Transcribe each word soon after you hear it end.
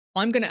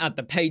I'm going to add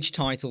the page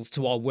titles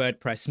to our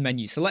WordPress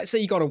menu. So let's say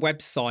you got a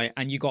website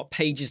and you got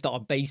pages that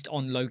are based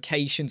on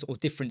locations or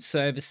different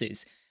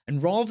services.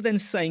 And rather than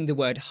saying the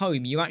word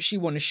home, you actually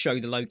want to show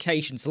the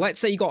location. So let's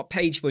say you got a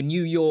page for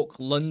New York,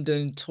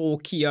 London,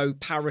 Tokyo,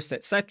 Paris,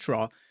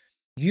 etc.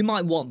 You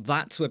might want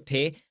that to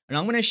appear. And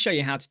I'm going to show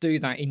you how to do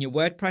that in your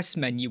WordPress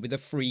menu with a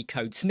free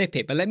code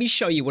snippet. But let me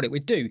show you what it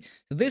would do.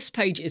 So this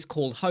page is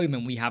called home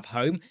and we have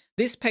home.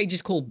 This page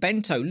is called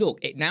bento. Look,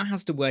 it now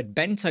has the word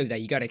bento there.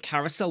 You go to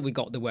carousel, we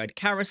got the word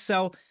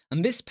carousel.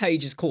 And this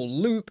page is called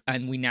loop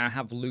and we now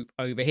have loop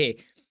over here.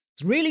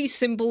 It's really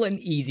simple and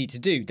easy to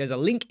do. There's a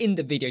link in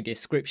the video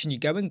description. You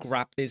go and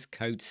grab this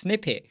code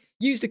snippet.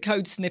 Use the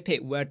code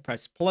snippet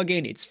WordPress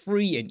plugin. It's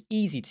free and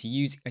easy to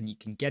use and you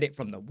can get it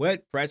from the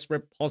WordPress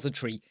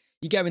repository.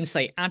 You go and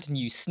say add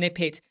new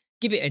snippet,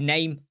 give it a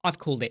name. I've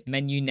called it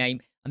menu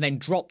name and then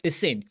drop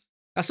this in.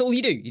 That's all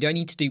you do. You don't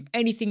need to do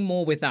anything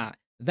more with that.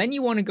 Then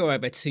you want to go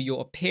over to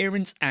your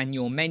appearance and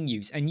your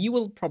menus and you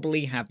will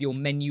probably have your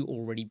menu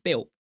already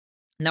built.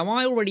 Now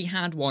I already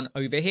had one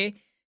over here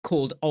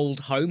called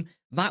old home.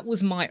 That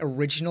was my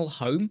original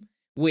home,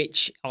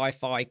 which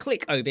if I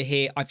click over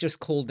here, I've just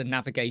called the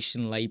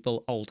navigation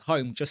label old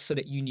home just so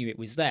that you knew it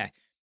was there.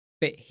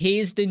 But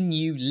here's the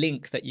new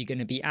link that you're going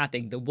to be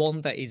adding, the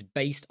one that is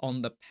based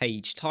on the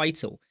page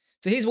title.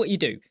 So here's what you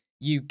do.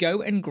 You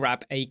go and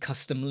grab a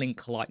custom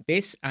link like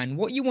this. And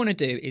what you want to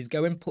do is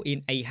go and put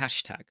in a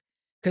hashtag.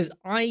 Because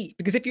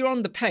if you're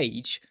on the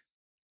page,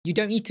 you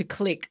don't need to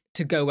click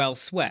to go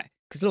elsewhere.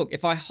 Because look,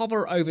 if I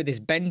hover over this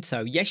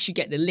bento, yes, you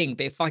get the link.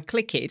 But if I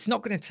click it, it's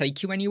not going to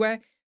take you anywhere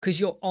because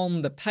you're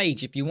on the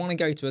page. If you want to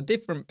go to a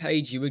different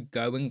page, you would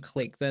go and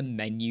click the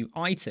menu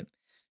item.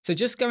 So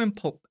just go and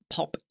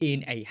pop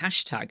in a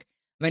hashtag.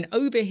 Then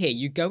over here,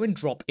 you go and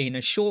drop in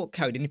a short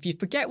code. And if you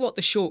forget what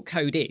the short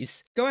code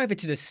is, go over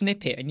to the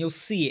snippet and you'll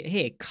see it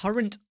here,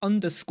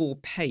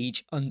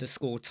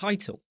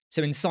 current_page_title.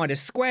 So inside a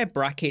square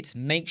bracket,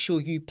 make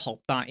sure you pop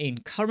that in,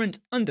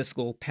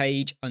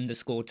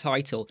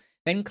 current_page_title.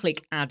 Then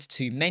click add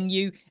to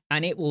menu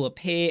and it will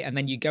appear and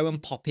then you go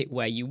and pop it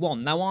where you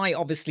want. Now I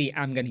obviously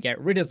am going to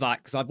get rid of that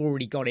because I've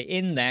already got it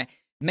in there.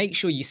 Make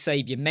sure you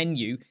save your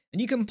menu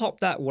and you can pop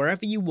that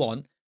wherever you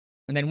want.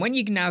 And then when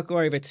you now go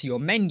over to your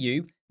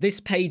menu, this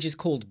page is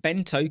called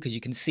bento because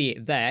you can see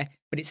it there,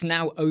 but it's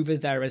now over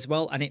there as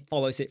well and it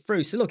follows it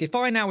through. So look, if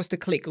I now was to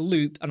click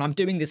loop, and I'm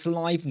doing this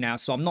live now,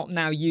 so I'm not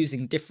now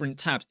using different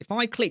tabs. If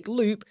I click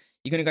loop,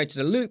 you're going to go to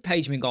the loop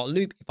page and we've got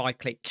loop. If I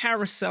click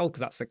carousel,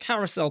 because that's a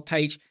carousel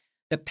page,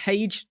 the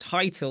page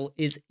title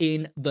is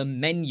in the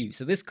menu.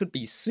 So this could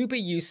be super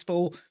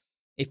useful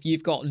if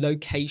you've got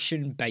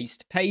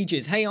location-based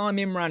pages. Hey, I'm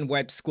Imran,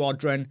 Web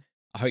Squadron.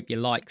 I hope you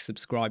like,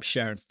 subscribe,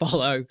 share, and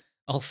follow.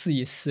 I'll see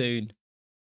you soon.